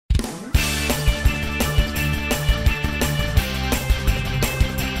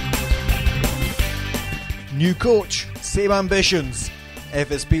New coach, same ambitions.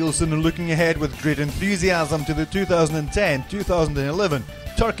 Efes Pilsen are looking ahead with great enthusiasm to the 2010-2011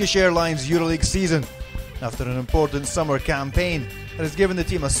 Turkish Airlines EuroLeague season. After an important summer campaign that has given the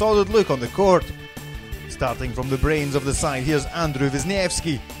team a solid look on the court. Starting from the brains of the side, here's Andrew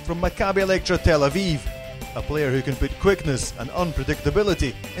Wisniewski from Maccabi Electra Tel Aviv, a player who can put quickness and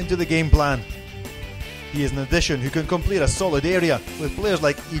unpredictability into the game plan. He is an addition who can complete a solid area with players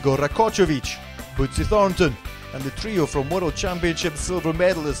like Igor Rakocevic, Butzi Thornton, and the trio from World Championship silver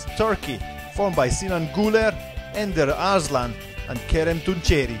medalist Turkey, formed by Sinan Guler, Ender Arslan and Kerem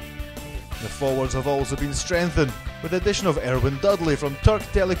Tunçeri. The forwards have also been strengthened with the addition of Erwin Dudley from Turk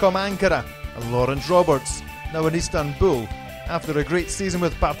Telekom Ankara and Lawrence Roberts, now in Istanbul, after a great season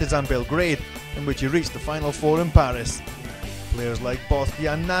with Partizan Belgrade, in which he reached the Final Four in Paris. Players like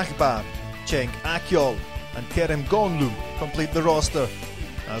Bothyan Nachbar, Cenk Akyol and Kerem Gonlum complete the roster.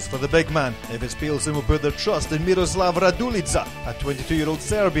 As for the big man, Efes Pilsen will put their trust in Miroslav Radulica, a 22-year-old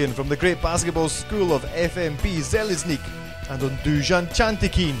Serbian from the great basketball school of FMP Željeznik, and on Dusan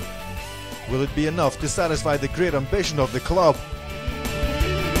Chantikin. Will it be enough to satisfy the great ambition of the club?